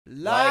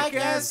Like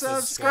and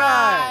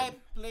subscribe,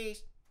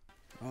 please.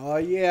 Oh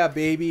yeah,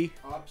 baby.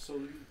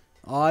 Obsolete.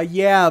 Oh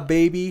yeah,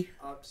 baby.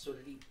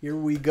 Obsolete. Here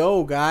we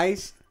go,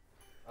 guys.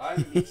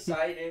 I'm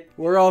excited.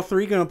 We're all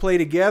three gonna play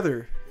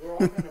together. We're all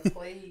gonna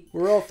play.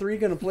 We're all three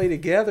gonna play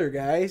together,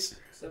 guys.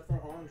 Except for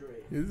Andre.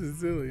 This is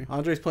silly.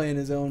 Andre's playing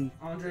his own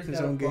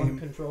game.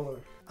 Controller.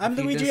 I'm If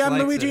he Luigi. I'm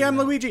dislikes Luigi. it, I'm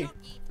no. Luigi.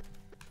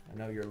 I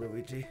know you're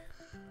Luigi.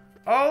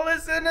 Oh,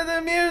 listen to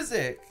the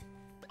music.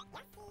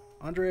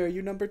 Andre, are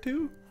you number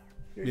 2?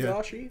 You're Yeah.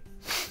 Joshy.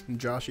 I'm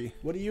Joshy.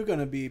 What are you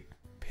gonna be?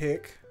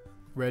 Pick.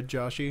 Red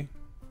Joshy.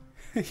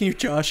 You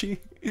Joshy.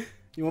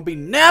 You won't be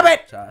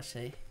Nabbit.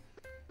 Joshy.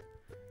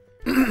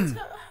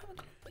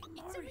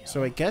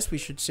 So I guess we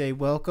should say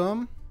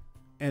welcome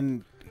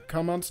and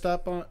come on,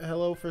 stop on.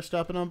 Hello for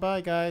stopping on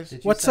by, guys.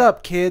 What's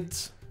up,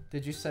 kids?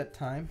 Did you set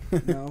time?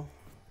 No.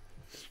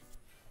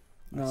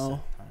 I No.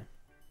 set time.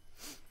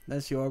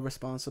 That's your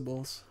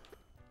responsibles.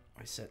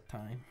 I set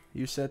time.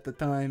 You set the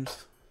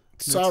times.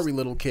 Sorry,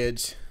 little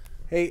kids.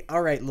 Hey,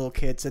 all right, little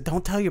kids.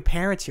 Don't tell your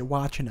parents you're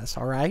watching us,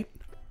 all right?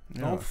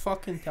 No. Don't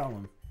fucking tell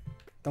him.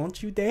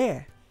 Don't you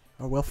dare,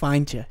 or we'll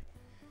find you.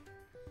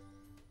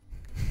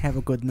 Have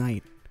a good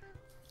night.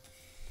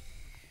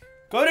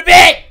 Go to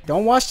bed!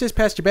 Don't watch this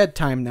past your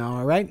bedtime now,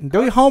 all right? And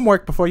do your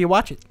homework before you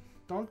watch it.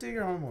 Don't do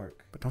your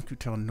homework. But don't you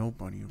tell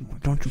nobody you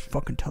want. Don't you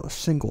fucking tell a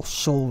single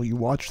soul you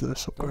watch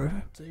this, okay?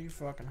 Don't do your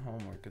fucking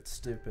homework. It's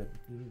stupid.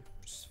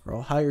 Or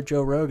I'll hire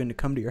Joe Rogan to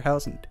come to your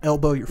house and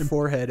elbow your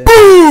forehead in.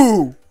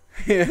 Boo!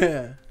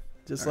 Yeah,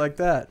 just like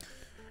that.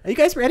 Are you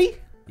guys ready?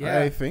 Yeah,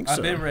 I think so.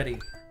 I've been ready.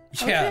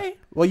 Yeah. Okay.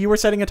 Well, you were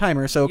setting a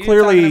timer, so You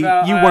clearly talking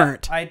about- you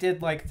weren't. I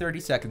did like 30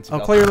 seconds ago.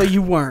 Oh, clearly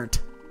you weren't.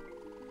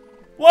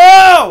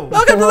 Whoa!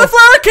 Welcome to the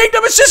Flower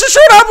Kingdom! It's just a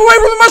short hop away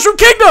from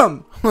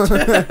the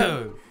Mushroom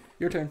Kingdom! Dude.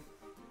 Your turn.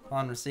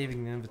 On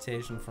receiving the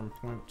invitation from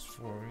Points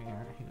for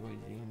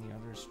Luigi and the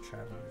others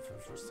traveling for the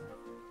first time.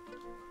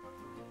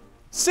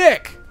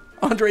 Sick!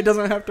 Andre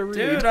doesn't have to read.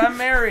 Dude, I'm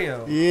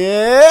Mario.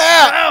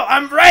 Yeah! Oh,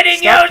 I'm writing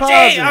Stop you, G!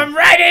 pausing. I'm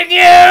writing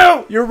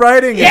you! You're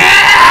writing it.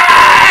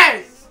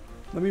 Yes!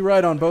 Let me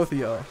write on both of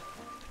y'all.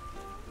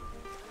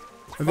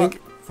 I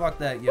think. Fuck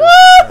that, yo.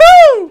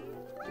 Woohoo!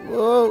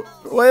 Whoa!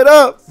 Wait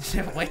up!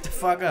 Wake the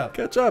fuck up.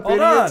 Catch up, Hold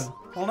idiots. on.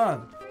 Hold on.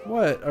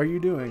 What are you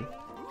doing?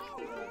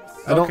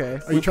 I don't- Okay.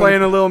 are Are you you trying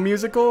playing a little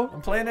musical?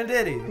 I'm playing a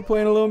ditty. You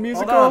playing a little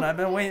musical? Hold on, I've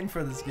been waiting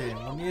for this game.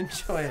 Let me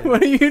enjoy it.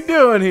 What are you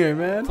doing here,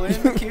 man?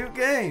 Playing a cute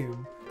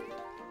game.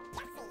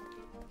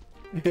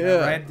 Can I Yeah.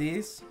 ride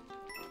these?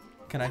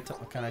 Can I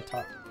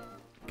top?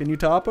 Can you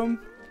top them?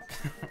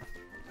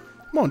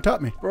 Come on,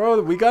 top me.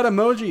 Bro, we got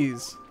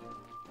emojis.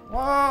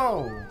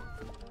 Whoa!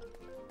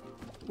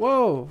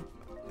 Whoa.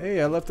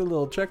 Hey, I left a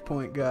little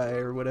checkpoint guy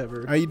or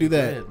whatever. How you do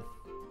that? Good.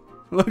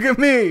 Look at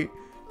me.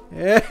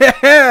 That's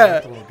Yeah.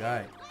 the little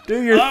guy.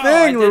 Do your I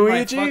thing, did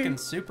Luigi. My fucking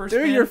super Do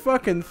spin. your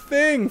fucking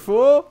thing,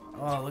 fool.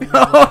 Oh, look at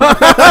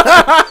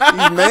that.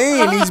 He's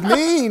mean. He's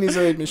mean. He's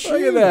a machine.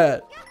 Look at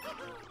that.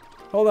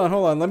 Hold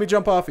on. Let me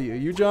jump off of you.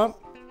 You jump.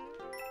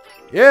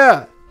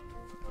 Yeah.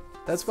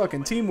 That's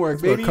fucking teamwork,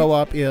 That's what baby.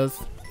 co-op is.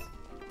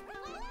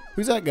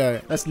 Who's that guy?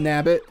 That's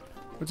Nabbit.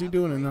 What's he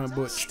doing in that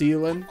bush?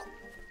 Stealing.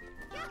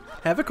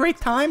 Have a great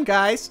time,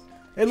 guys.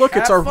 Hey, look,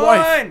 it's Have our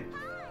wife. fun.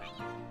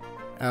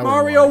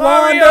 Mario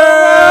Mario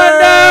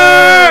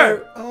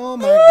Wonder! Oh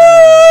my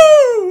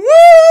god. Woo!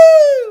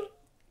 Woo!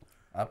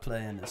 I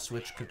play in the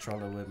Switch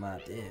controller with my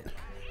dick.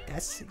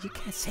 You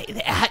can't say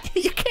that.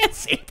 You can't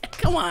say that.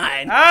 Come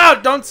on. Ow!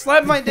 Don't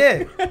slap my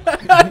dick.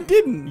 I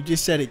didn't. You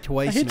just said it I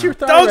twice hit now. your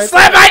thigh. Don't right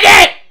slap my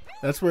dick.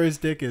 That's where his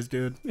dick is,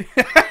 dude.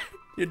 there.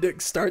 Your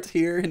dick starts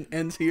here and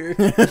ends here.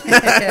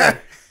 Yeah.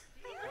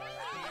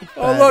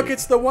 Oh, look,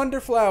 it's the Wonder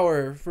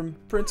Flower from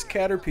Prince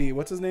Caterpie.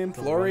 What's his name?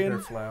 The Florian?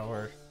 Wonder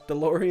Flower.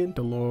 DeLorean?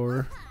 The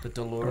DeLorean.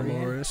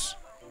 Dolores.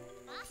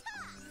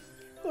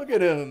 Look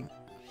at him.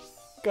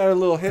 Got a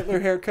little Hitler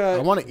haircut.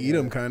 I want to eat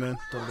him, kind of.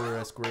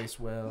 Dolores Grace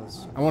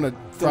Wells. I want to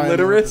fry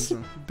Deliterous?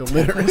 him.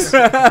 Deliterous.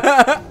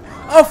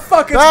 Oh,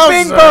 fuck, it's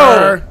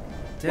Bowser!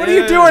 Bingbo! What are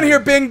you doing here,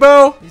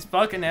 Bingbo? He's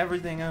fucking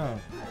everything up.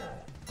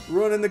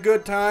 Ruining the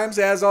good times,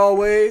 as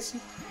always.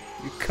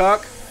 You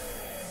cuck.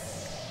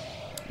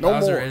 No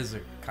Bowser more. is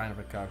kind of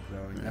a cock,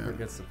 though. He never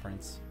gets the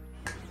prince.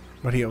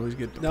 But he always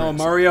gets the No, prince.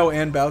 Mario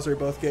and Bowser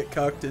both get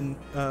cucked in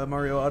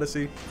Mario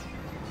Odyssey.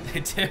 They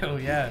do,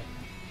 yeah.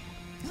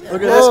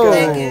 Look at Whoa. this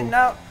guy. Thinking,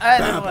 no, I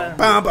don't want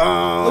Bum,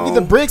 bum. Look at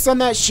the bricks on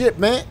that ship,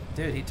 man.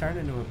 Dude, he turned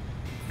into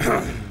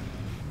a...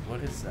 What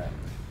is that?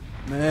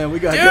 Man, we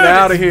gotta Dude, get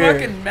out of it's here.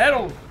 fucking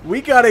metal.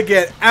 We gotta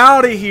get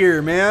out of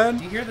here, Do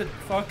man. you hear the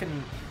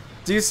fucking...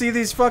 Do you see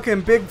these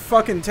fucking big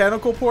fucking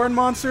tentacle porn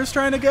monsters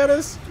trying to get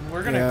us?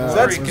 We're gonna Yeah, glory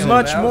That's kill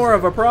much Bowser. more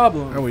of a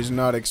problem. I was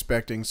not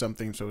expecting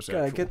something so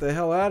sexual. Gotta get the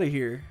hell out of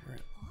here.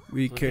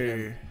 We Look at care.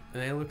 him.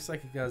 It looks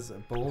like he has a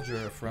bulge or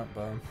a front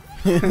bone.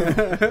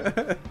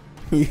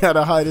 He had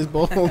to hide his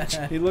bulge.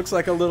 He looks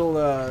like a little,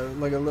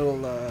 like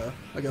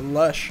a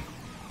lush.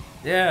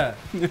 Yeah.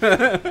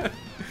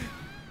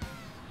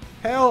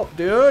 Help,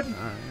 dude!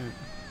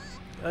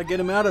 Gotta get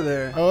him out of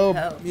there. Oh,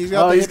 Help. he's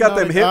got, Oh, the he's got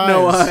them hypnotic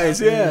hypno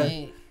eyes,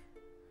 yeah.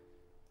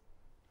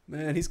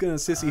 Man, he's gonna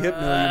sissy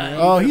hypno you, man.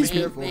 Oh, You gotta he's be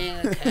careful. being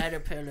a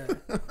caterpillar.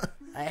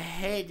 I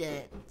hate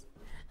it.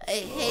 I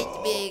hate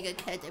being a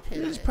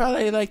caterpillar. It's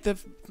probably like the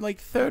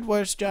third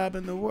worst job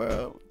in the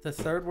world. The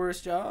third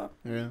worst job?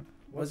 Yeah.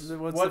 What's the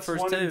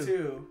first one and two?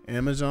 two?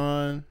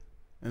 Amazon,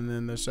 and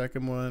then the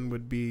second one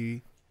would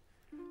be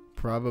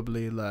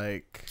probably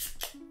like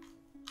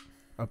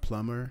a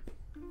plumber.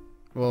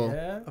 Well,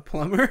 Yeah. A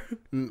plumber?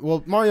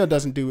 well, Mario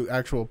doesn't do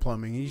actual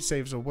plumbing. He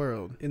saves the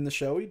world. In the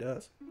show, he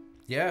does.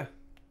 Yeah.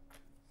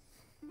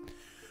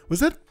 Was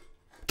that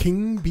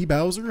King B.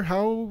 Bowser?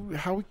 How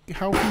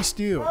he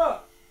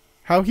steal?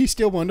 How he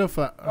steal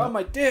Wonderful? Oh,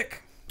 my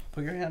dick.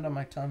 Put your hand on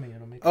my tummy.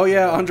 It'll make. Oh, it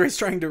yeah, better. Andre's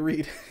trying to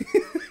read.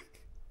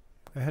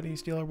 How do you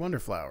steal our Wonder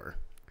Flower?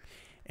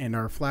 And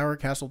our Flower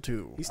Castle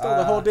too. He stole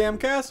the whole damn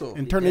castle.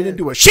 And He turned it did.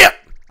 into a ship!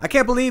 I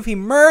can't believe he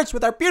merged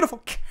with our beautiful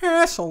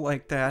castle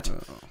like that.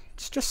 Oh.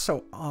 It's just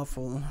so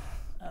awful.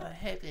 I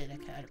hate being a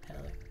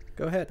caterpillar.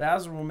 Go ahead.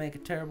 Bowser will make a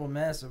terrible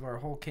mess of our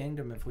whole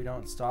kingdom if we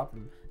don't stop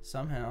him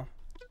somehow.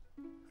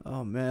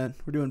 Oh, man.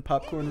 We're doing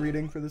popcorn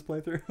reading for this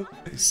playthrough.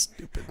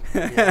 Stupid.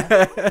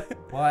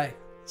 Why?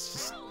 It's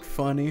just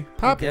funny.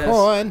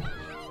 Popcorn!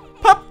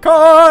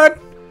 Popcorn!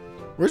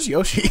 Where's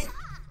Yoshi?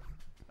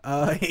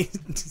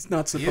 He's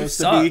not You supposed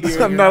to suck. be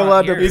here. I'm not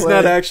allowed to here. He's play.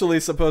 not actually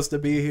supposed to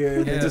be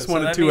here. They Yeah, just so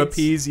wanted that to means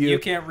appease you. You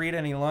can't read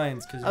any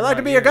lines because I'd like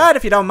to be your guide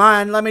if you don't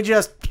mind. Let me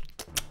just...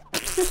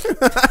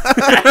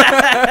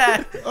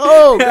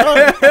 Oh,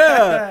 God.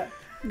 Yeah.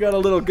 We got a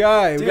little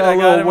guy. We got a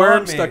little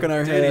worm stuck in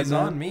our head. He's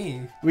man. on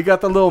me. We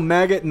got the little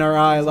maggot in our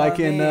eye, He's like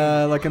on in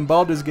me. like in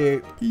Baldur's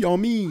Gate. He on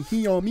me.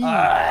 He on me.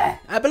 Ah,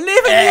 I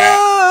believe in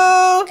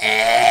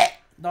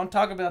you. don't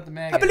talk about the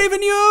maggot. I believe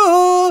in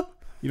you.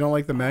 You don't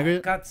like the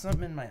maggot? Got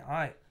something in my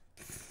eye.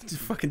 Just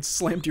fucking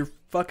slammed your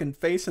fucking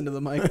face into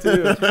the mic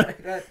too. I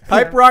got-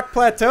 Pipe Rock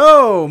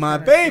Plateau, my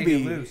Trying to shake it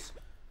baby. loose.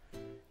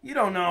 You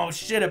don't know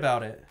shit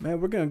about it. Man,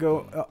 we're gonna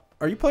go.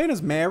 Are you playing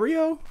as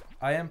Mario?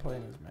 I am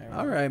playing as Mario.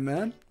 All right,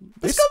 man.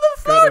 Let's This go to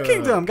the Flower gotta-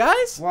 Kingdom,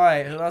 guys.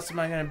 Why? Who else am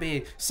I gonna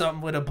be?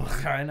 Something with a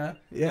vagina?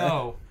 Yeah.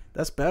 No.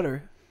 That's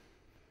better.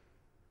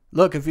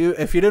 Look, if you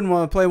didn't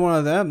want to play one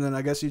of them, then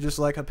I guess you just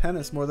like a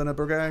penis more than a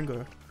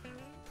burgangler.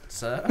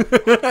 So.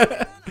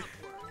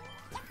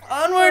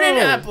 Onward and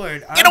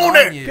upward. Get on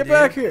there. You, Get dude.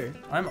 back here.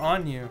 I'm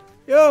on you.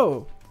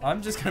 Yo.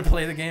 I'm just gonna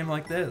play the game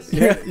like this.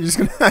 Yeah, you're just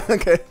gonna.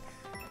 Okay.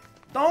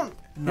 Don't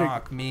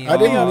knock me I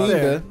didn't Let me off. up need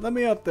there. to. Let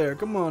me up there.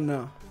 Come on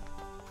now.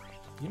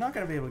 You're not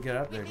gonna be able to get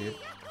up there, dude.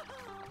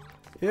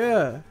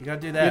 Yeah. You gotta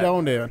do Get that.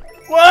 on there.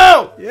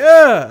 Whoa!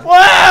 Yeah.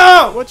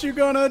 Whoa! What you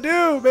gonna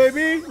do,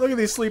 baby? Look at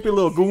these sleepy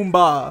little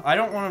Goomba. I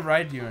don't want to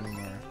ride you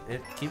anymore.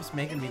 It keeps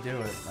making me do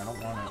it. I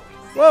don't want it.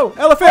 Whoa,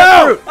 elephant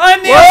fruit.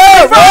 I'm the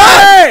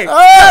Hey!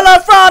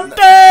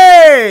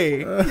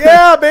 Elefante!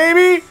 Yeah,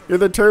 baby. You're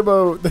the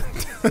turbo.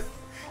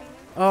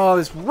 Oh,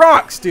 this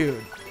rocks,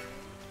 dude.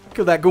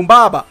 Kill that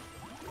Goombaba.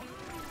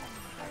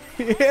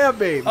 Yeah,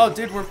 baby. Oh,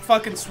 dude, we're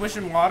fucking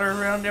swishing water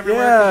around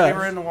everywhere Yeah. because they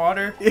were in the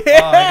water. Yeah.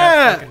 Oh, I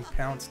got fucking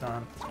pounced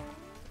on.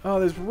 Oh,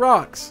 there's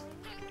rocks.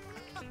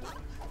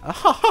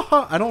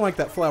 I don't like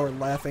that flower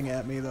laughing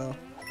at me, though.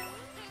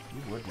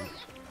 You wouldn't,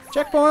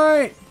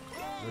 Checkpoint!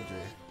 would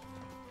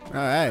you? All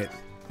right.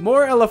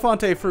 More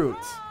Elefante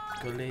fruits.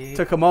 Gully.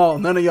 Took them all.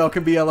 None of y'all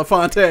can be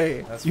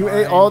Elefante. That's You fine.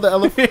 ate all the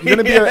elephant. You're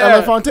gonna be an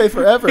Yeah. elefante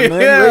forever,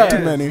 man. Yeah. Way too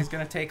many. He's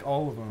gonna take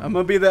all of them. I'm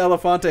gonna be the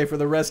Elefante for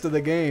the rest of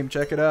the game.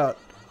 Check it out.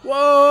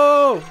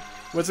 Whoa!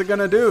 What's it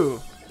gonna do?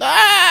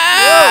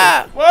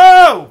 Ah!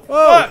 Whoa!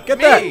 Whoa, Fuck get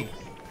me! that.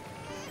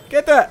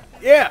 Get that!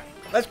 Yeah!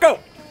 Let's go!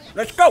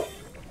 Let's go!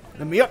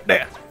 Let me up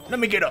there! Let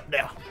me get up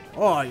there!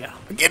 Oh yeah!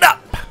 Get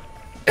up!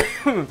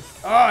 Oh,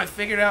 I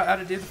figured out how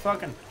to do the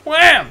fucking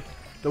wham!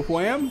 The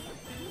wham?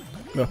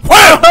 The-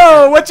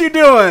 Whoa! What you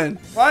doing?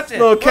 Watch it.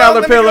 Little Whoa, let me go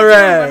caterpillar through 'em,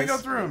 ass. Let me go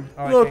through 'em.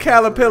 Oh, I Little can't go through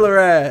 'em. caterpillar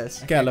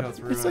ass. I can't go Calip.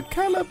 through It's a 'em.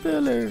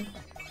 caterpillar.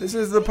 This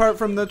is the part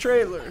from the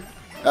trailer.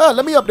 Ah,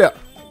 let me up there.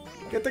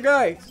 Get the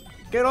guys.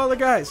 Get all the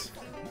guys.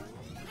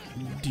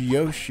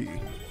 Yoshi.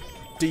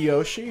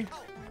 Dioshi?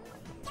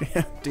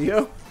 Yeah.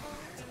 Dio?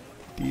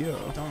 Dio.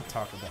 Don't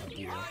talk about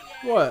Dio.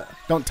 What?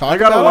 Don't talk I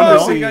got a about Wonder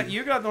it. Oh, Seed.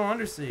 you got the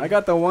Wonder Seed. I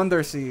got the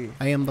Wonder Seed.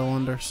 I am the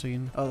wonder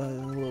scene. Oh, the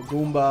little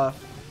Goomba.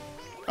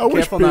 I wish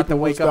Careful people not to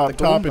would wake stop up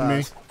the topping me.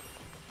 Goombas.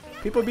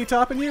 People be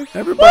topping you?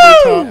 Everybody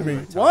top me.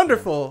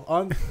 Wonderful.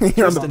 On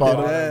You're on the Tristan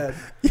bottom. did that.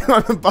 You're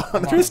on the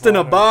bottom. Tristan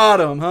a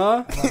bottom,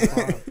 huh?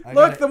 I Look,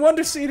 gotta- the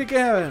Wonder Seed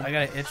again. I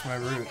gotta itch my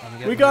root. I'm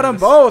getting We got them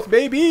nervous. both,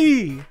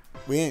 baby.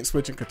 We ain't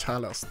switching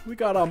Kachalos. We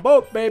got them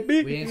both,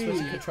 baby. We ain't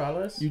switching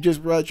Catralas? You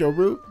just ride your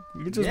root?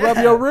 You can just Yeah. rub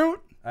your root.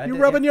 I You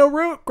did- rubbing your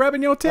root,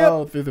 grabbing your tip.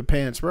 Oh, through the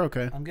pants. We're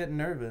okay. I'm getting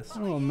nervous.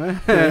 Oh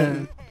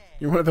man.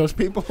 You're one of those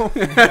people?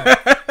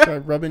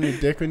 Start rubbing your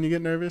dick when you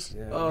get nervous?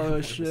 Yeah, I'm Oh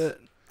nervous. shit.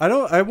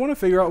 I want to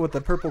figure out what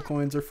the purple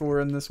coins are for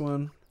in this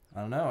one.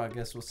 I don't know. I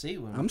guess we'll see.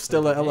 When we I'm play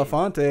still the an game.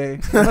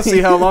 Elefante. Let's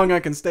see how long I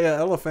can stay an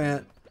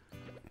elephant.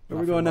 Where Not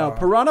we for going a now? while.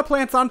 Piranha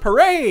plants on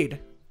parade.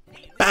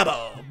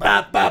 Babble,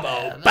 bab,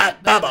 babble,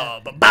 bab,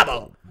 babble,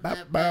 babble.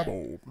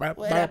 Babble, bab,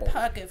 With a babble.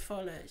 pocket full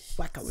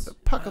of With a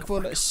pocket full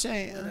of with a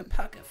sand.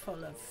 pocket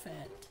full of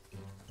fat.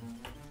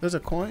 There's a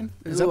coin.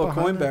 There's a little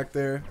behind coin there? back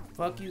there.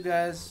 Fuck you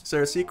guys. Is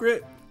there a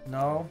secret?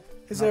 No.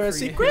 Is not there a for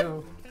secret?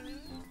 you.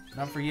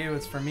 Not for you.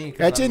 It's for me. 'Cause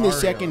That's I'm in the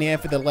Mario. second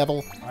half of the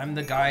level. I'm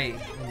the guy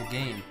in the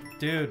game,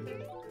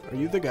 dude. Are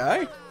you the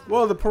guy?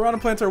 Whoa, the piranha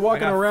plants are I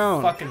walking got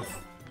around. Fucking.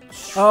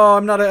 Oh,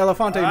 I'm not an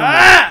elefante no more.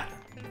 Ah!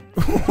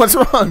 What's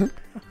wrong? I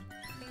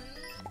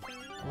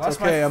It's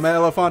lost okay, my. I'm an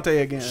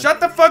elefante again. Shut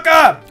the fuck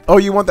up! Oh,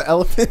 you want the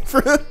elephant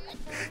for?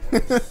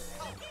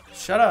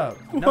 Shut up.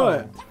 No,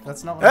 What?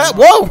 that's not what I Ah,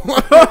 want. whoa!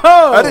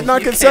 Whoa! I did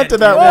not You consent to can't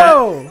that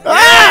do one. Whoa!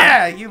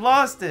 Yeah, you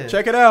lost it.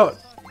 Check it out.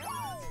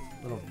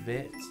 Little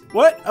bitch.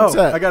 What? Oh, What's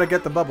that? I gotta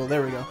get the bubble.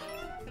 There we go.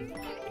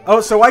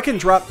 Oh, so I can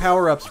drop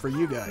power-ups for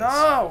you guys.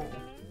 No.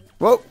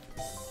 Whoa!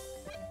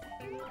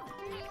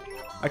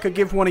 I could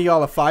give one of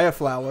y'all a fire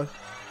flower.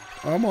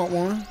 I want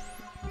one.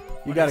 You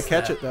What gotta is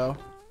catch that? it, though.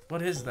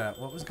 What is that?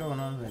 What was going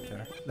on right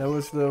there? That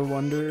was the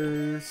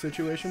wonder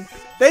situation.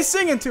 They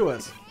singing to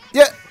us.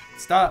 Yeah.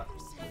 Stop.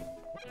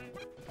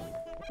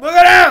 Look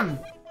at him!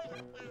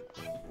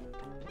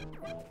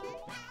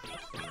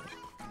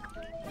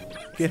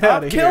 Get out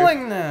Stop of here.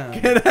 killing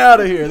them. Get out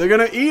of here. They're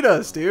gonna eat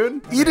us,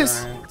 dude. Eat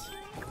us. Alright.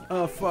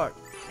 Oh, fuck.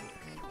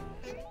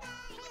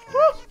 Woo.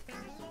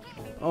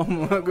 Oh,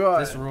 my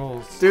God. This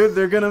rules. Dude,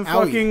 they're gonna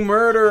Owie. fucking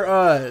murder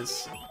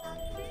us.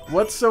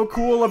 What's so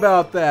cool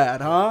about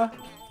that, huh?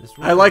 This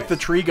I like the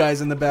rules. tree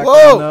guys in the Whoa!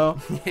 background, though.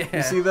 Yeah.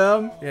 You see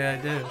them? Yeah,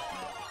 I do.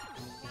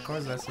 Of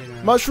course I see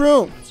them.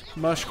 Mushrooms.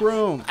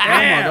 Mushroom. Oh, my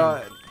Damn.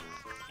 God.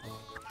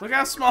 Look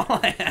how small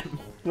I am.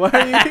 Why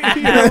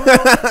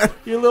are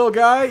you little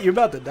guy? You're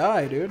about to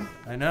die, dude.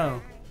 I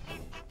know.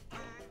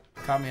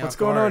 Caught me What's off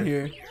going guard. on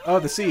here? Oh,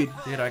 the seed.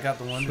 Dude, I got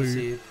the wonder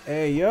seed.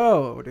 Hey,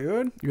 yo,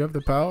 dude. You have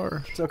the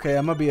power. It's okay.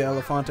 I'm gonna be an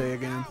elefante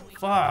again.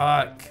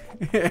 Fuck.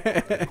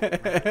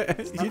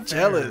 You not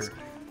jealous? fair.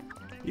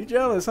 You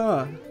jealous,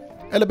 huh?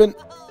 Elephant.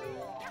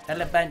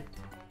 Elephant.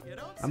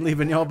 I'm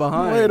leaving y'all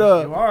behind. Wait You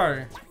up.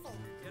 are.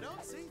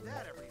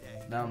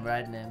 No, I'm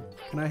riding him.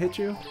 Can I hit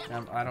you?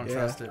 I don't Yeah.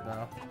 trust it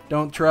though.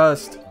 Don't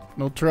trust.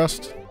 No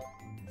trust.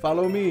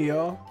 Follow me,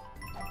 y'all.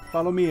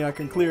 Follow me. I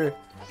can clear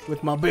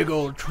with my big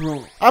old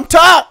trunk. I'm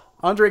top.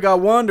 Andre got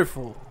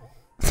wonderful.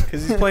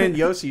 Because he's playing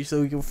Yoshi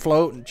so he can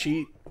float and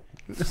cheat.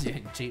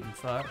 Cheating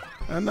fuck.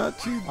 I'm not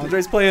cheating.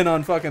 Andre's playing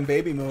on fucking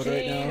baby mode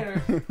right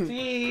now.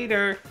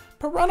 Cheater.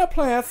 Piranha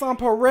plants on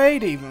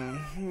parade even.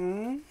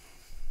 Hmm?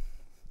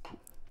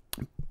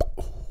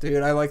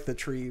 Dude, I like the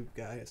tree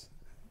guys.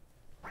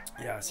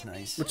 Yeah, it's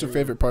nice. What's your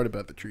favorite part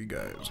about the tree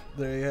guys?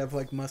 They have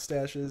like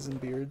mustaches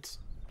and beards.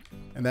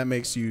 And that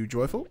makes you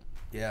joyful?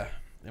 Yeah,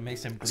 it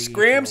makes him bleed.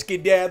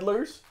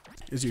 Scramskedaddlers.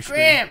 Is your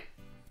Scram!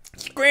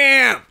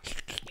 Scram!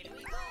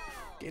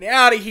 Get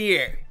out of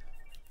here!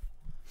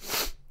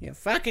 You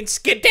fucking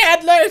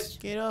skedaddlers!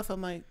 Get off of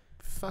my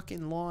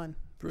fucking lawn.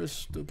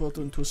 Press the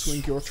button to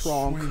swing your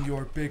trunk. Swing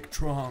your big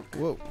trunk.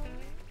 Whoa.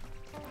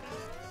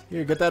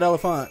 Here, get that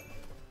elephant.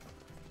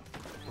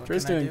 What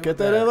Tristan, can I do get with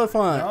that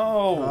elephant.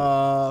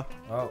 No.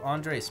 Oh,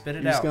 Andre, spit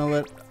it You're just out. gonna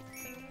let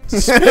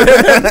spit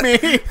it at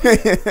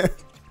me.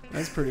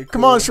 That's pretty cool.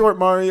 Come on, short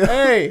Mario.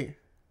 Hey,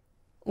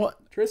 What?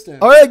 Tristan.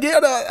 All right,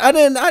 get. I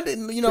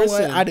didn't. You know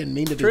Tristan. what? I didn't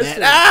mean to do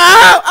Tristan. that.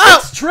 Ow! Ow!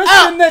 It's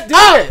Tristan that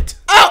did it.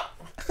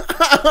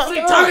 What are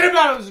you talking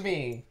about? It was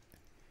me.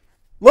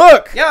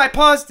 Look. Yeah, I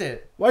paused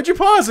it Why'd you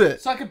pause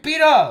it? so I could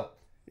beat up.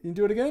 You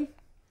do it again?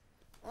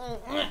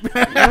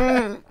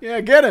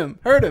 Yeah, get him.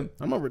 Hurt him.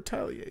 I'm gonna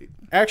retaliate.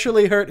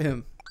 Actually hurt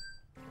him.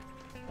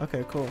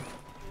 Okay, cool.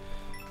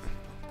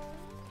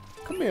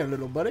 Come here,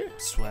 little buddy.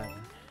 Sweat.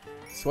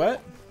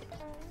 Sweat?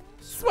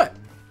 Sweat.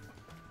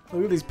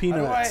 Look at these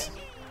peanuts.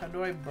 How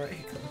do I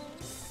break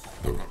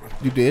them?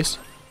 Do this.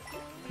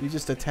 You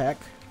just attack.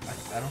 I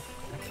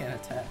can't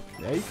attack.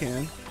 Yeah, you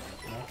can.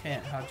 No, I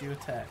can't. How'd you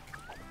attack?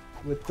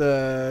 With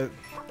the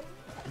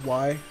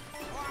Y.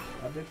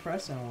 I've been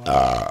pressing one.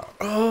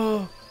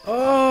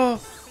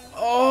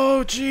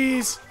 Oh,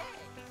 jeez.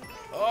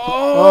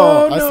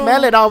 Oh, no. I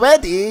smell it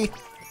already.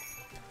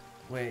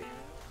 Wait.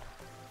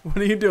 What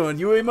are you doing?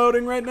 You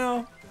emoting right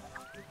now?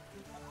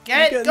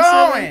 Get getting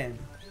going!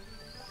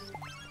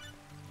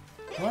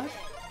 What?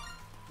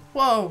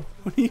 Whoa.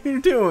 What are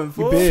you doing,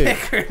 fool? big.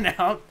 Figuring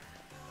out.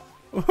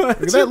 What's Look at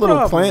your that little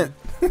problem?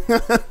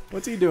 plant.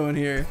 What's he doing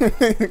here?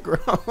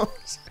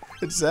 Gross.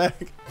 It's Zach.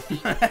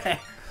 I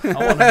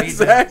want to meet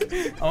Zach.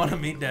 that. I want to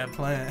meet that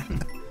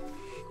plant.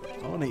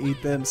 I want to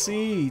eat them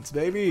seeds,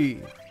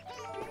 baby.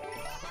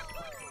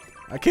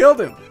 I killed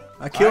him.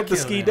 I killed the killed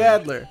ski him.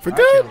 daddler. For I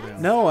good. killed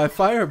him. No, I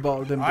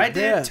fireballed him to I did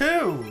death.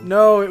 too.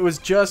 No, it was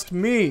just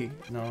me.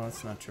 No,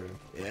 that's not true.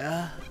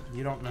 Yeah.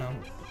 You don't know.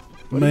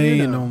 What do May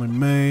you and know? only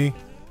May.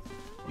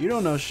 You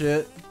don't know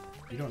shit.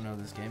 You don't know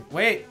this game.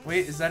 Wait,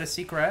 is that a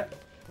secret?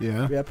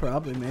 Yeah. Yeah,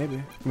 probably, maybe.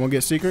 You want to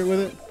get secret with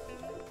it?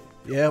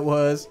 Yeah, it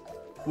was.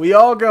 We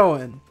all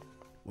going.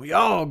 We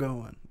all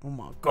going. Oh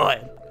my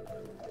god.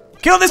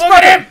 Kill this Look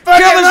at fucking! him! Fuck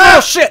Kill him this up!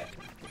 little shit!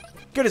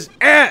 Get his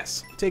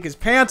ass! Take his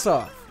pants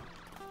off.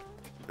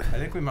 I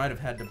think we might have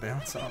had to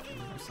bounce off him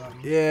or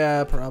something.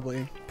 Yeah,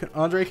 probably.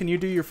 Andre, can you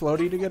do your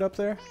floaty to get up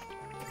there?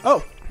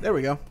 Oh, there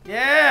we go.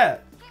 Yeah!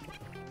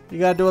 You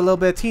gotta do a little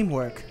bit of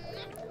teamwork.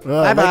 Oh,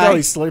 I like Bye-bye. how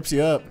he slurps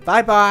you up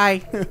Bye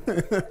bye.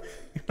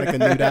 like a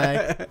new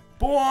die.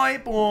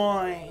 Boy.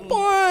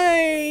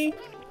 Boy.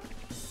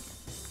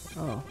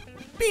 Oh.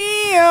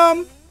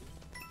 Bam.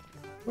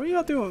 What are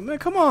y'all doing, man?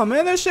 Come on,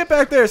 man. There's shit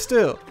back there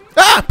still.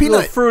 Ah, Little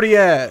peanut. fruity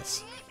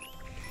ass.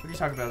 What are you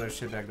talking about? There's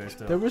shit back there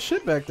still. There was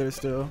shit back there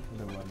still.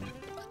 There wasn't.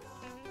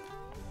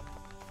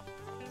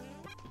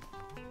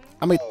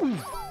 I mean,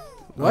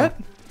 What?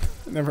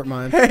 never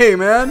mind. Hey,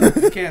 man.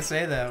 You can't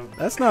say that.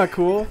 That's not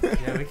cool.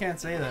 Yeah, we can't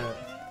say that.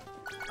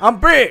 I'm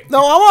big. No,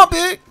 I want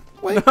big.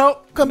 Wait,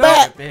 Nope. come Nope.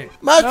 back, Big.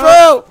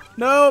 Maestro.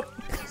 Nope.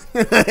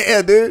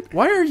 Yeah, dude.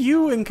 Why are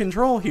you in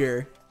control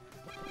here?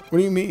 What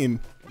do you mean?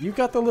 You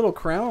got the little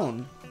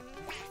crown.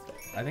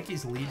 I think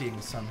he's leading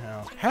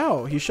somehow.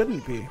 How? He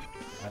shouldn't be.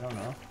 I don't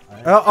know.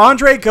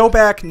 Andre, go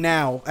back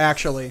now.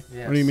 Actually.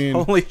 Yes. What do you mean?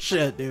 Holy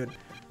shit, dude.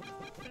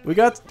 We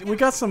got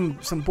some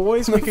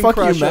boys we What the can fuck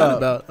are crush you mad up.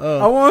 about? I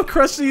Oh. want to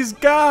crush these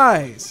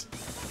guys.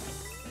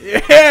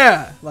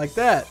 Yeah, like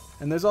that.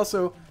 And there's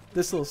also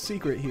this little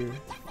secret here.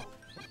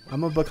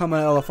 I'm gonna become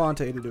an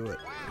elefante to do it.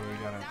 Yeah,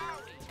 you gotta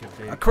get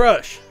big. A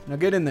crush. Now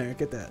get in there.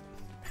 Get that.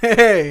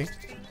 Hey,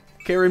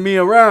 carry me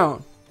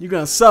around. You're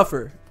gonna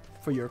suffer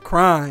for your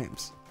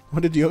crimes.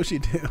 What did Yoshi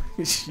do?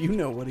 You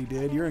know what he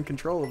did. You're in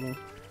control of him.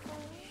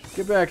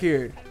 Get back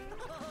here.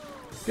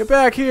 Get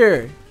back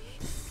here.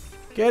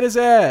 Get his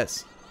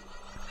ass.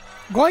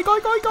 Going,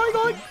 going, going, going,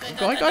 going.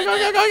 Going, going,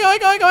 going, going, going,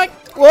 going, going.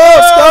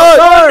 Whoa,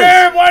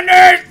 stars!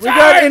 Wonder! We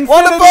got infinity.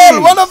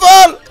 Wonderful,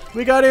 wonderful!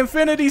 We got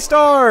infinity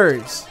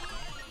stars.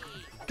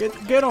 Get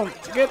them.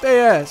 Get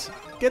their ass.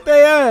 Get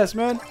their ass,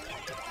 man.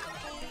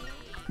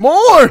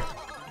 More!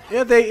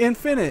 Yeah, they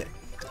infinite.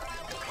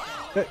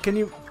 Can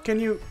you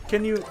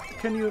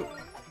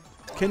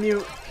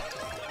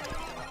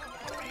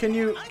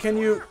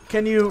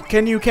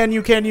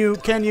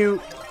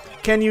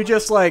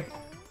just like,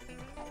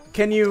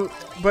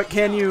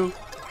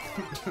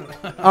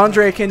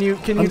 Andre, can you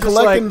I'm just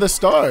collecting like, the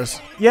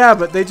stars. yeah,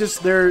 but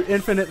they're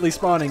infinitely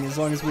spawning as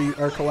long as we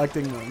are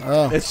collecting them.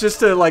 Oh. It's just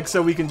to like,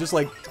 so we can just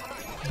like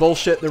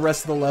bullshit the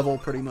rest of the level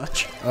pretty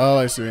much. Oh,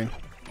 I see.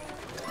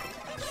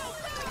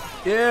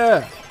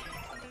 Yeah.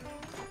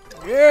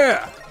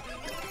 Yeah.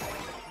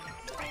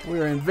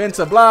 We're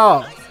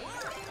invincible.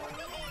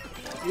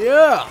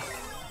 Yeah.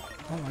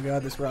 Oh my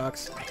god, this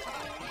rocks.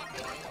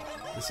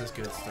 This is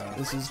good stuff.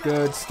 This is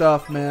good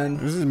stuff, man.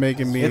 This is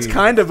making me. It's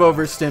kind of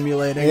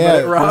overstimulating, but yeah.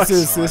 it rocks.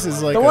 This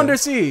is like the a Wonder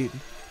Seed.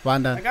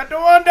 Wanda. I got the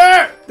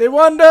wonder! They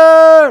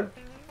wondered.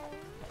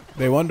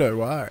 They wonder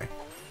why.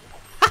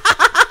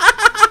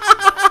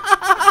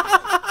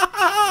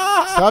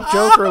 Stop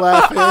Joker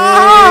laughing.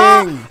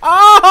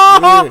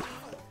 Oh!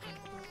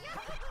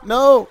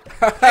 No.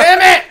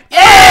 Damn it!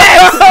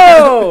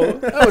 Oh!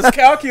 That was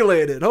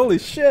calculated. Holy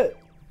shit.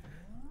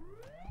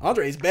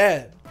 Andre's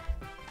bad.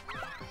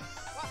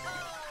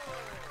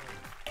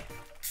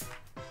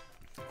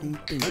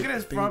 Look at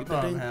his front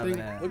bum having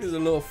that. Look at the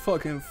little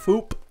fucking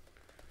foop.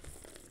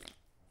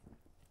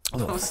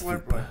 Don't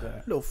slurp like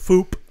that. Little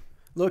foop.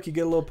 Look, you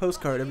get a little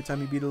postcard every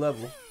time you beat a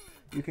level.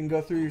 You can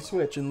go through your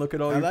Switch and look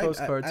at all I your like-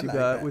 postcards I you like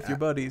got that. with your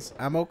buddies.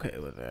 I'm okay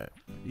with that.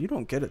 You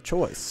don't get a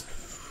choice.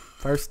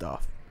 First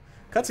off.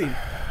 Cutscene.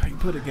 You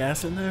put a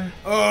gas in there?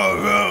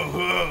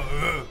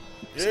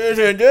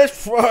 Isn't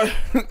this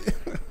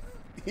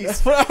The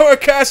Flower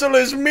Castle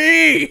is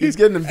me! He's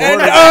getting bored.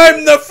 And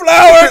I'm the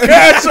Flower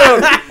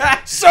Castle!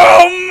 So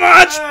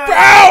much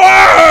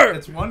power!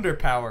 It's wonder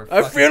power.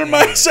 I fucking feel idiot.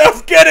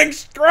 myself getting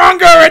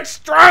stronger and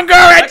stronger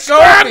and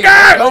stronger!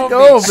 Let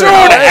go of it. Soon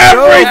Let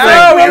go of it.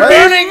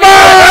 everything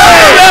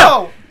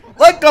will Let be mine!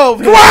 Let go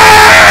of it.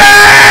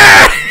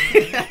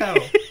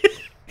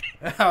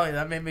 Ow,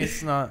 that made me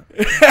snot.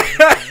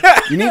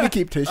 You need to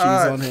keep tissues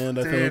on hand,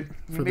 I dude, think,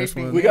 you for made this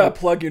me one. We gotta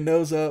plug your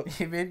nose up.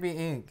 He made me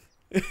ink.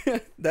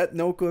 That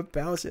no good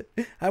Bowser.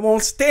 I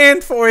won't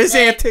stand for his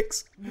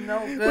antics.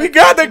 No, We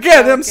gotta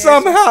get him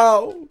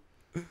somehow.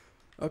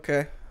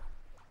 Okay.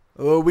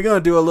 Oh, we're gonna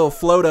do a little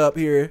float up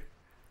here.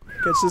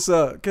 Catch this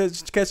up.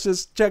 Catch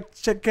this.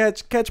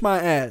 Catch my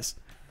ass.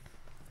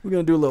 We're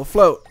gonna do a little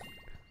float.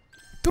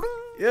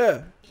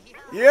 Yeah.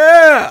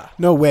 Yeah.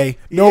 No way.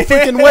 No Yeah.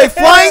 freaking way.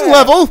 Flying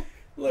level.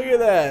 Look at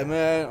that,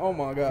 man. Oh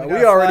my god. We We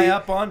gotta already fly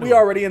up onto we him.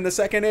 already in the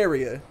second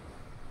area.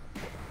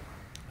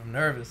 I'm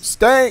nervous.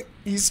 Stank.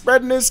 He's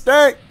spreading his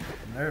stank.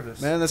 I'm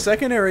nervous. Man, the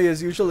second area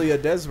is usually a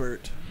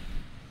desert.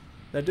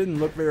 That didn't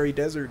look very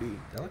deserty.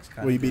 That looks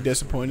kind Will you of be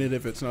disappointed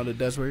if it's not a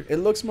desert? It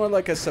looks more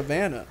like a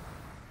savanna.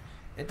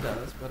 It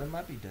does, but it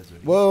might be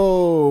desert.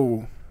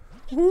 Whoa.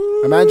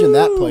 Imagine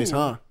that place,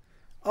 huh?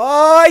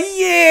 Oh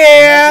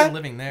yeah! Imagine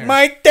living there.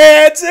 My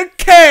dad's a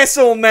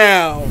castle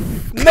now.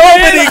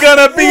 Nobody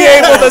gonna be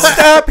able to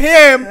stop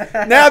him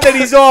now that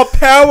he's all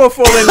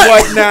powerful and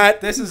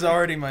whatnot. This is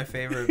already my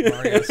favorite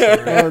Mario story.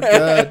 Oh,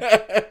 God.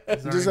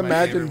 This is Just already my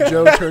imagine favorite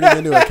Joe turning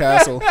into a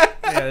castle. one.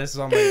 Yeah, this is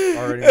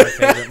already my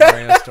favorite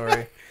Mario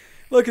story.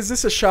 Look, is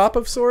this a shop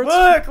of sorts? Look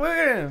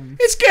at him.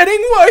 It's getting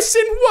worse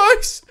and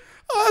worse.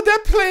 Oh,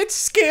 that plant's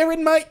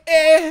scaring my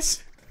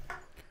ass.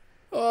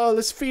 Oh, Oh,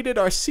 let's feed it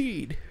our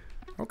seed.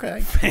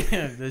 Okay.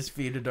 This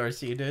feeded our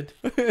seeded.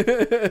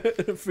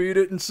 Feed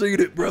it and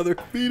seed it, brother.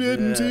 Feed it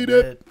and seed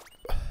it.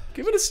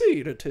 Give it a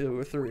seed or 2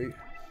 or 3.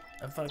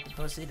 I fucked the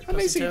pussy. The How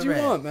many pussy seeds to you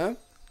red. want, man?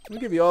 I'll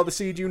give you all the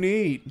seed you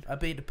need. I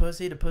beat the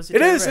pussy. The pussy. It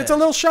to is. red. It's a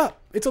little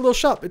shop. It's a little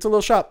shop. It's a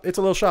little shop. It's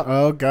a little shop.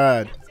 Oh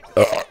God.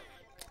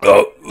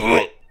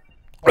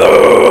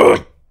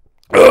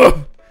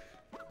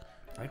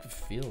 I can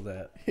feel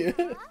that. Yeah.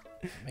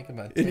 Making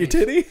my In your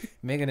titty?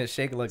 making it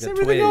shake like Is a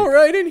everything twig. all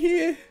right in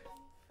here?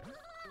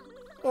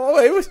 Oh,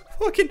 I was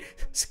fucking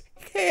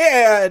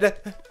scared.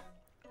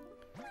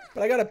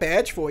 But I got a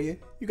badge for you.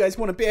 You guys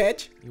want a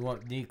badge? You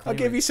want need clearance. I'll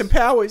give you some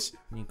powers.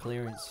 Need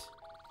clearance.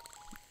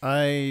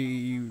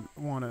 I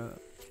want a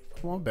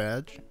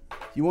badge.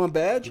 You want a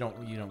badge? You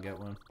don't get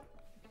one.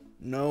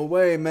 No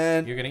way,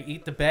 man. You're gonna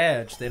eat the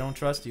badge. They don't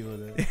trust you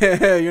with it.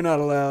 Yeah, you're not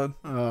allowed.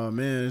 Oh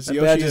man, is That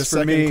Yoshi badge a is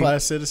for me.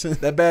 second-class citizen?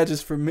 That badge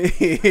is for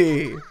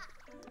me.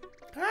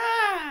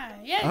 Ah,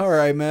 yes. All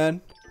right,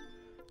 man.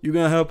 You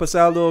gonna help us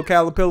out, little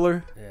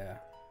caterpillar? Yeah.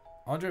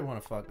 Andre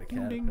wanna fuck the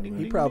cat. Ding, ding,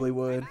 He probably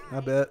would. I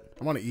bet.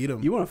 I want to eat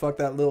him. You want to fuck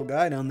that little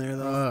guy down there,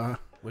 though.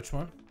 Which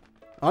one?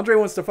 Andre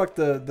wants to fuck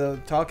the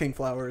talking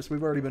flowers.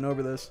 We've already been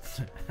over this.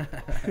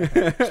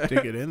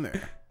 Stick it in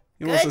there.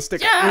 He wants to Good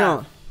stick job.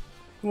 in.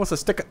 He wants to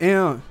stick it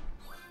in.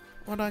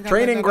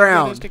 Training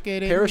ground.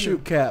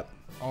 Parachute cap.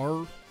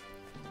 Or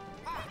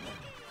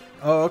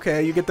Oh,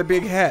 okay. You get the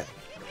big hat.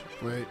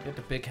 wait. Get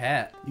the big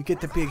hat. You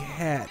get the big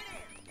hat.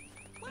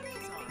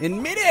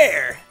 In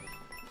midair.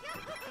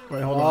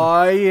 Wait, hold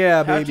on. Oh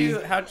yeah, baby.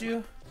 How'd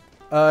you?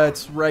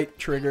 It's right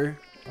trigger.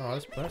 Oh, I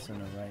was pressing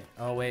it right.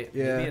 Oh wait.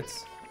 Yeah. Maybe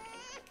it's.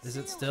 Is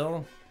it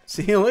still?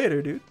 See you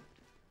later, dude.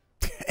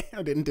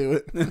 I didn't do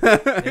it.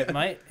 It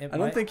might. I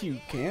don't think you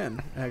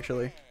can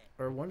actually.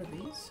 Or one of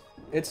these.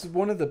 It's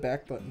one of the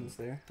back buttons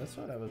there. That's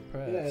what I would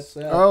press. Yeah, it's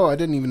that. Oh, I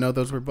didn't even know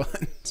those were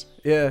buttons.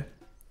 Yeah.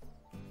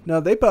 No,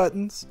 they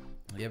buttons.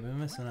 You've been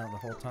missing out the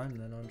whole time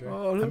then, Andre.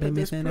 Oh, look been at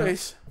this missing out.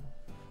 place.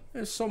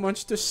 There's so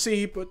much to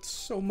see, but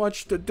so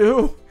much to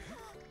do.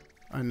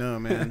 I know,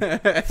 man.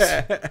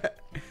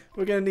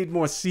 We're gonna need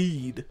more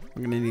seed.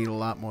 We're gonna need a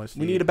lot more.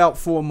 We need about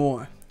 4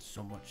 more.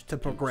 So much To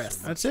do, progress.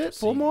 so much That's to it.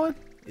 4 see. more.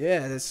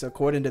 Yeah, that's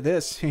according to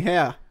this.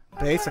 Yeah,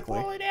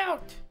 basically. Pull it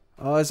out.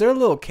 Oh, is there a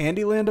little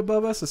candy land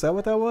above us? Is that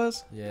what that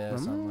was? Yeah,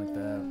 something like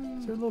that.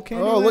 Is there a little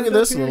candy Oh, land look at up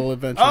this here? little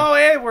adventure. Oh,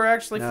 hey, we're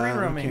actually No, free we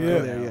roaming. can't go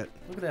right there now. yet.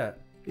 Look at that.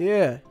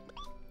 Yeah.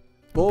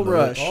 Bull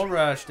Blood. rush. Bull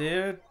rush,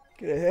 dude.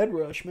 Get a head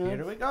rush, man.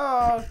 Here we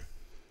go.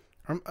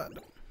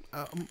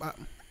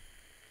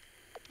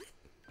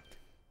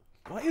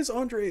 Why is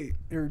Andre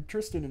or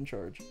Tristan in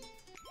charge?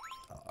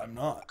 I'm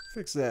not.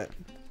 Fix that.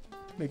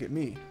 Make it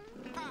me.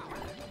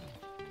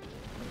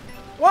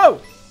 Whoa!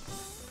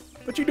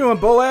 What you doing,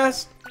 bull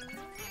ass?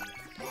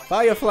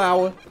 Fire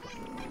flower.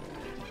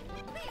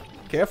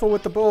 Careful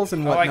with the bulls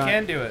and Oh, whatnot. I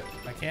can do it.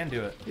 I can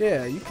do it.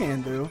 Yeah, you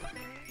can do.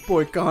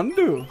 Boy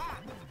Condu.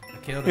 I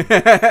killed him.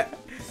 I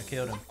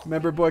killed him.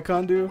 Remember Boy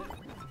Condu?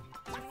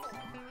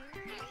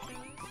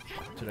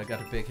 Dude, I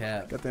got a big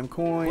hat. Got them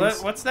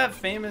coins. What's that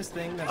famous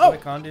thing that Oh! Boy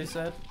Condu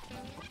said?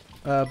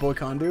 Boy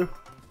Condu.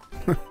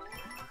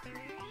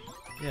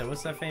 Yeah,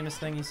 what's that famous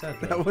thing he said?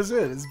 Though? That was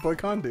it. It's Boy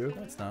Condu.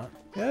 That's not.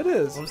 Yeah, it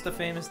is. What was the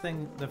famous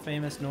thing? The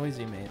famous noise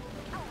he made?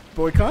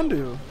 Boy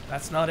Condu.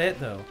 That's not it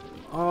though.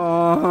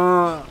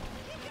 Uh-huh.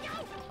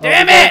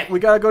 Damn we it! We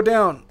gotta go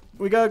down.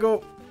 We gotta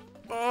go.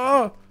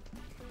 Oh!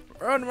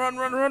 Run, run,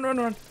 run, run, run,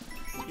 run.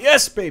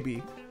 Yes,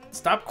 baby.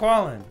 Stop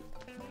calling.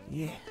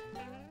 Yeah.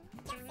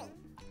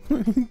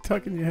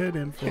 Tucking your head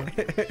in for.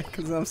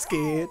 Because I'm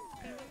scared.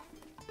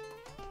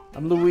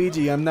 I'm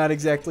Luigi. I'm not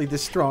exactly the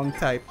strong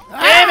type.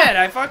 Damn it!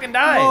 I fucking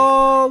died.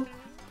 Oh!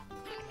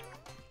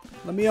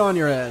 Let me on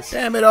your ass.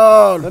 Damn it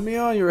all! Let me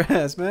on your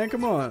ass, man.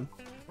 Come on.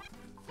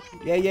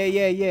 Yeah, yeah,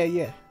 yeah, yeah,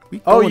 yeah.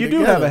 We Oh, going you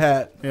do have a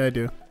hat. Yeah, I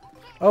do.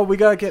 Oh, we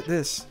gotta get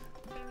this.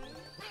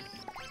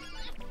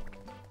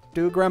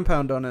 Do a ground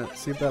pound on it.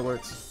 See if that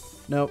works.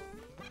 Nope.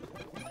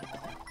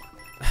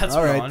 That's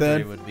All where right, Andre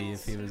then. would be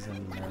if he was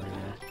in the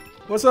area.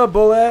 What's up,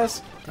 bull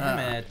ass? Damn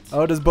it.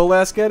 Oh, does bull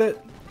ass get it?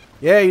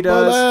 Yeah, he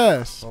does.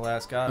 Ass. Well,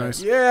 last got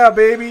Nice. it. Yeah,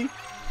 baby.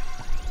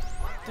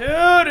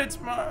 Dude, it's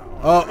my.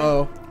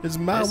 Uh-oh. It's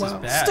my This is wow.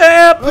 bad.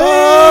 Stampede!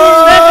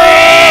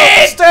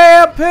 Oh!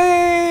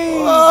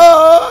 Stampede!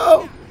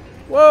 Oh!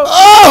 Whoa.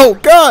 Oh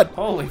God!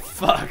 Holy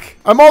fuck.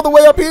 I'm all the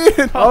way up here.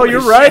 Oh, Holy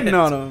you're riding shit.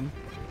 on him.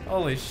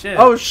 Holy shit.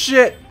 Oh,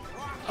 shit.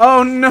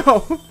 Oh,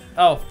 no.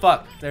 Oh,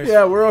 fuck. There's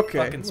Yeah, we're okay.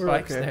 fucking We're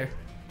spikes okay. there.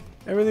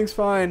 Everything's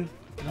fine.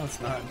 No, it's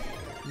not.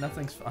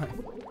 Nothing's fine.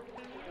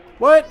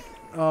 What?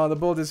 Oh, the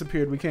bull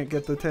disappeared. We can't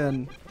get the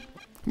 10.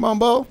 Come on,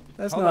 Bo.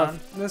 That's Hold not. on.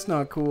 That's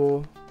not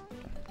cool.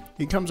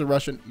 He comes a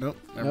Russian. Nope.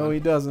 never No, mind. he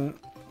doesn't.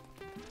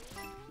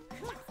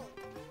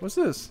 What's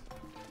this?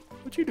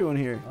 What you doing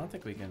here? I don't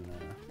think we can.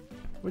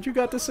 What you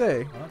got to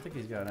say? I don't think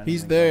he's got anything.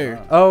 He's there. going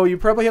on. Oh, you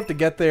probably have to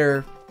get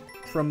there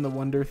from the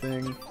wonder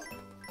thing.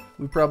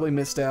 We probably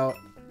missed out.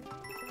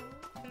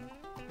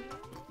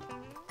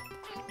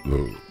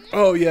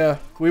 Oh yeah,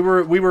 we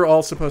were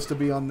all supposed to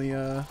be on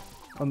the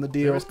on the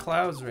There deal. was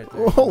clouds right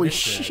there. Holy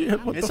Missed it.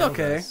 shit! What It's the?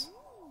 okay.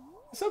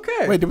 It's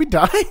okay. Wait, did we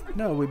die?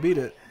 No, we beat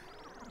it.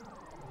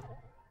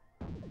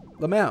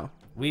 Lamau.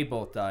 We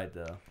both died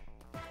though.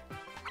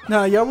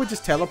 No, y'all were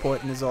just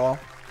teleporting is all.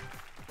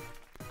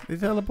 They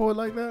teleport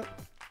like that?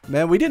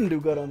 Man, we didn't do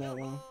good on that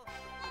one.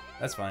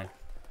 That's fine.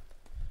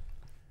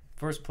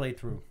 First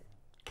playthrough.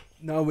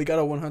 No, we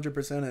gotta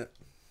 100% it.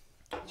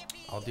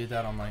 I'll do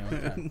that on my own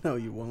time. No,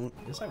 you won't.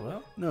 Yes, I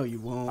will. No, you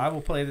won't. I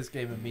will play this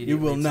game immediately. You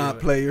will not too.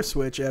 play your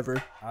Switch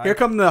ever. I- Here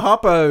come the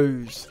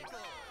Hoppos.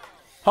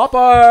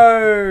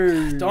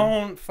 Hoppos!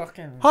 Don't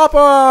fucking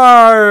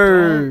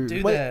Hoppos!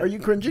 do Wait, that. are you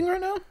cringing right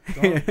now?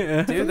 Don't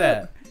do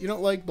that. You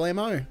don't like Blame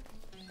I?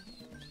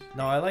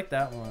 No, I like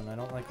that one. I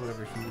don't like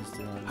whatever he was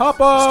doing.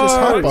 Hoppos! It's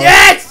just Hoppo.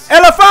 Yes!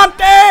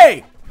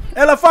 Elefante!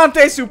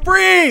 Elefante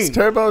Supreme! It's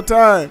turbo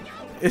time.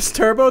 It's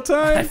turbo I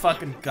time?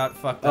 fucking got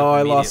fucked up. Oh,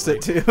 I lost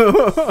it immediately.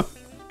 too.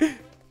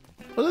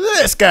 Look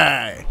at this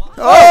guy.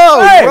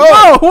 Oh, hey, bro.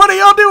 whoa, what are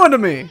y'all doing to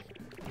me?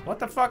 What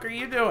the fuck are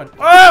you doing?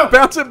 Oh!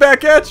 Bounce it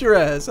back at your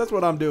ass. That's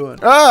what I'm doing.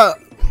 Ah!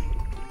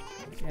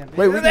 Can't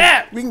Wait, do we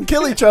that! can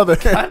kill each other.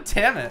 God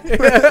damn it!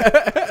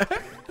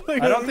 I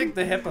don't think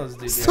the hippos do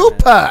damage.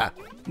 Super.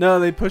 No,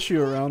 they push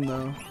you around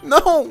though.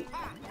 No.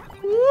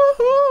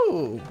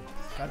 Woohoo!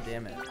 God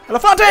damn it.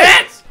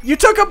 Elefante! You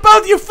took them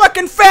both, you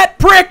fucking fat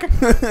prick!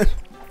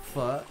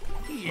 Fuck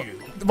you.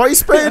 Why you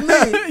spraying me?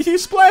 You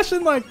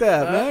splashing like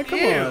that, man. Come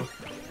you. on.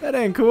 That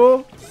ain't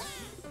cool.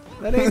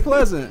 That ain't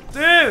pleasant.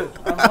 Dude,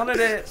 I wanted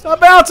it. Stop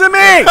bouncing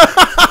me!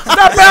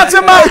 Stop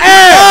bouncing my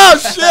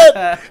ass! Oh shit!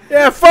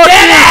 Yeah, fuck you,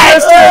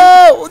 Tristan!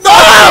 Oh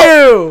Fuck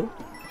no! you!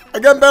 I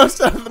got bounced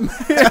out of the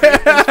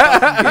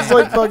map. He's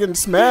like fucking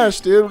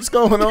smashed, dude. What's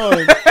going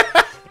on?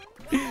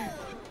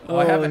 Oh,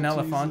 I have an Jesus.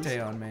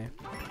 elefante on me.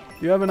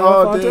 You have an Oh,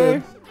 elefante?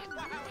 dude.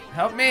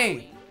 Help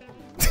me!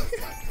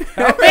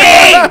 Help me!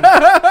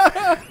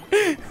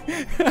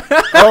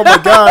 Oh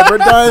my god, we're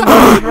dying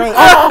left and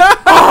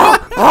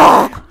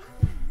right.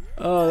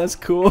 Oh, that's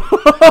cool.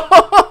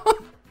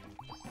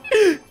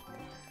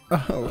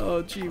 Oh.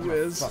 Oh, gee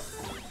whiz.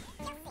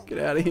 Get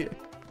out of here.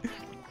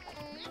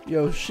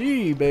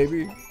 Yoshi,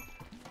 baby.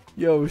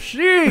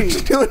 Yoshi! What you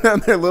doing down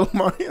there, little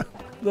Mario?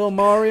 Little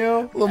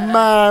Mario. Little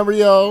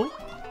Mario.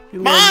 You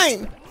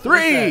Mine!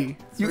 3!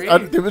 You,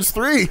 it was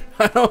 3.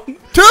 I don't... 2!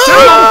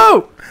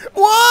 2!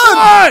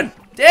 1!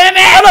 Damn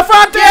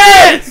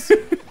it! Elefantes!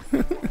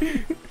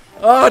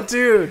 Oh,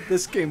 dude,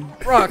 this game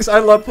rocks. I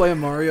love playing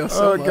Mario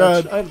so Oh, much.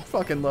 God. I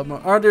fucking love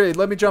Mario. Andre,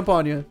 let me jump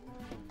on you.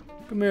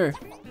 Come here.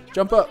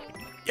 Jump up.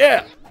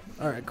 Yeah.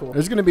 All right, cool.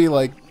 There's gonna be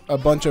like a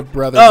bunch of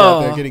brothers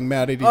out there Oh. getting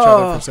mad at each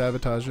other Oh. for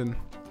sabotaging.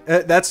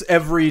 That's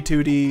every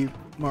 2D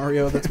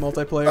Mario that's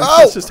multiplayer. Oh!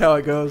 That's just how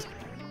it goes.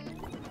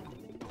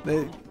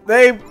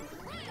 They.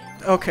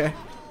 Okay.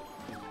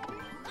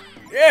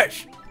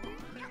 Yes.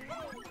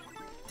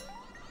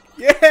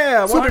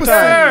 Yeah. Wonder Super time.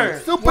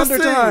 Saiyan. Super Wonder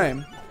Saiyan.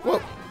 time. Whoa.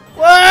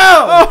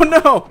 Whoa! Oh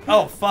no.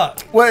 Oh,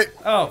 fuck. Wait.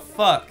 Oh,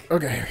 fuck.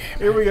 Okay.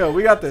 Here we go.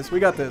 We got this.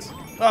 We got this.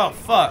 Oh,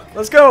 fuck.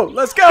 Let's go.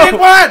 Let's go. Big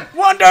one!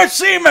 Wonder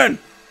Seaman.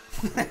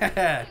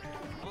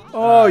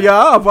 Oh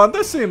yeah,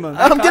 Wonder Seaman.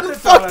 I'm caught getting this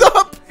fucked on-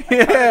 up.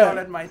 Yeah.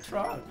 in my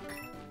trunk.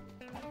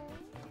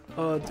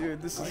 Oh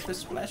dude, this Like is the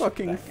splash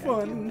fucking back at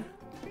fun.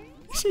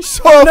 She's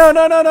so No,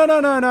 no, no, no, no,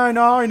 no, no,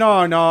 no,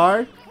 no,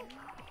 no.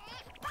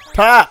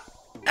 top.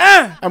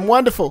 Ah! I'm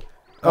wonderful.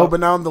 Oh,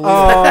 but now I'm the leader.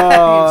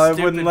 Oh, You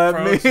it wouldn't stupid let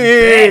frozen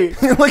me.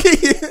 bitch. Look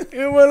at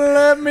you. It wouldn't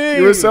let me.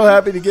 You were so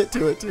happy to get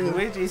to it too.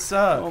 Luigi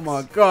sucks. Oh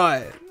my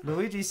god.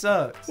 Luigi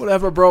sucks.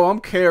 Whatever, bro. I'm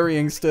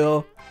carrying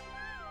still.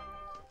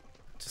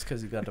 Just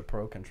because you got the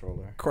pro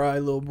controller. Cry,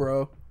 little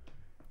bro.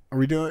 Are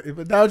we doing it?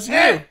 But now it's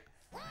you.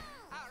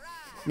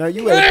 Now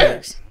you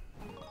Apex.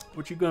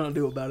 What you gonna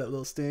do about it,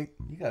 little stink?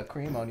 You got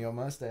cream on your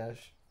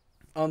mustache.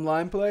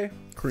 Online play?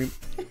 Cream.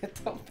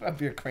 Don't rub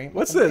your cream.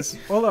 What's on me. this?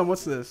 Hold on,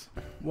 what's this?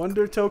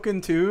 Wonder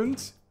Token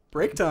Tunes?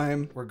 Break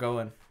time. We're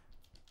going.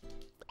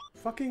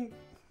 Fucking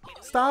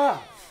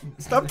stop.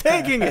 Stop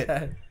taking it.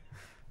 I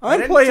I'm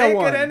didn't player take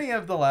one. it any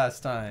of the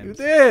last You times.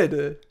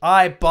 did.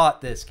 I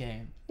bought this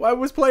game. Why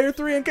was player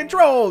 3 in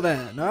control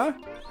then, huh?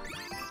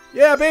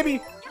 Yeah,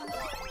 baby.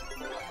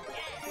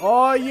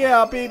 Oh,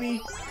 yeah,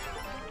 baby.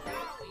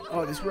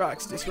 Oh, this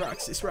rocks, this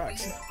rocks, this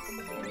rocks.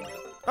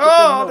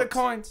 Oh, the notes.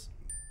 coins.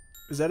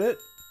 Is that it?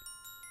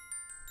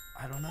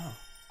 I don't know.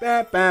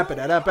 Ba, ba, ba,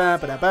 da, da, ba,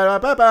 ba, da, ba,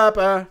 ba, ba,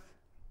 ba.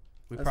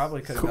 We That's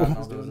probably could have cool. gotten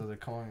all those other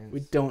coins.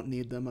 We don't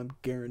need them.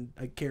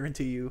 I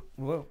guarantee you.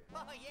 Whoa.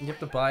 You have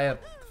to buy a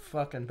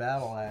fucking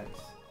battle axe.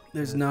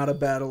 There's not a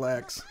battle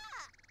axe.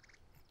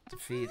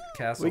 Defeat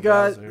Castle We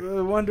got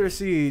Bowser. Wonder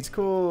Seeds.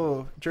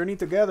 Cool. Journey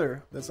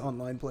Together. That's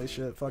online play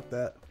shit. Fuck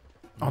that.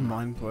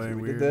 Online play.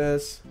 We did Weird.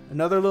 this.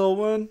 Another little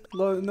one.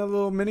 Another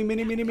little mini.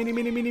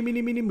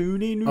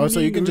 Oh, so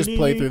you can just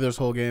play through this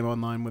whole game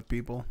online with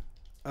people.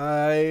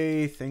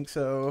 I think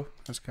so.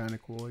 That's kind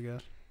of cool, I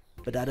guess.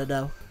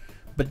 Ba-da-da-da.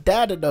 But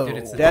dada though. Dude,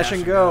 it's the Dash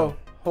and go.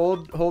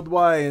 Hold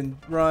Y and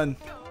run.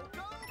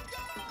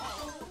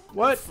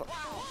 What?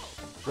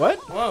 What?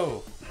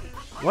 Whoa.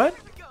 What?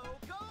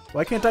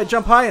 Why can't I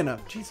jump high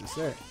enough? Jesus,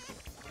 there.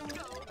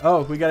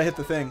 Oh, we gotta hit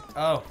the thing.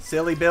 Oh.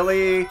 Silly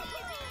Billy.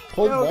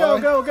 Hold Go, Y. go,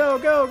 go, go,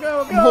 go,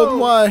 go, I'm holding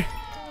go. Y.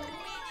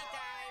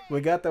 We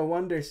got the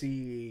Wonder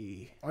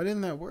Sea. Why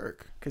didn't that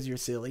work? Because you're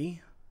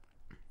silly.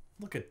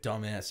 Look at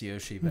dumbass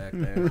Yoshi back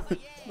there.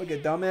 Look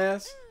at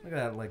dumbass. Look at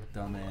that, like,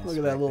 dumbass. Look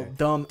at that back little there.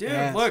 dumb Dude,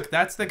 ass. look,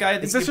 that's the guy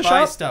that Is you this can a buy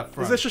shop? stuff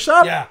from. Is this a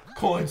shop? Yeah,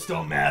 coins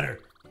don't matter.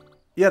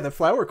 Yeah, the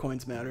flower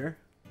coins matter.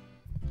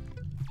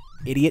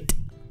 Idiot.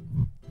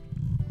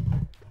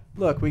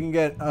 Look, we can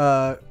get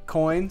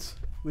coins.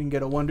 We can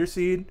get a Wonder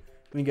Seed.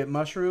 We can get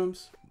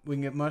mushrooms. We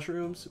can get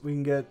mushrooms. We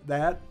can get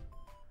that.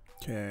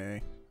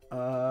 Okay.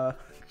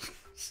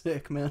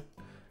 Sick, man.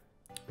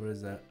 What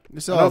is that?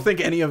 It's I don't think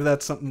any of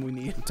that's something we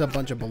need. it's a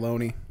bunch of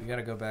baloney. We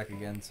gotta go back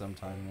again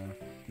sometime, then.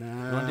 You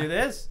wanna Nah. do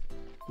this?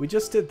 We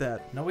just did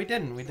that. No, we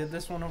didn't. We did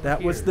this one over That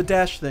here. was the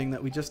dash thing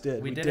that we just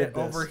did. We did did it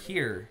this. over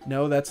here.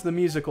 No, that's the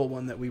musical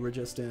one that we were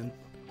just in.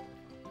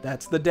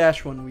 That's the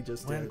dash one we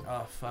just When? did.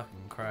 Oh,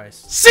 fucking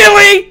Christ.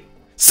 Silly!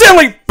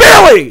 Silly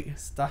Billy!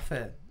 Stuff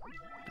it.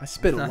 I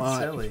spit a Not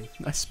lot. silly.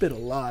 I spit a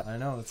lot. I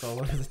know, it's all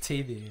over the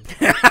TV.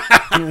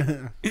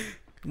 I'm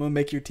gonna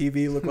make your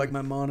TV look like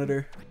my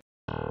monitor.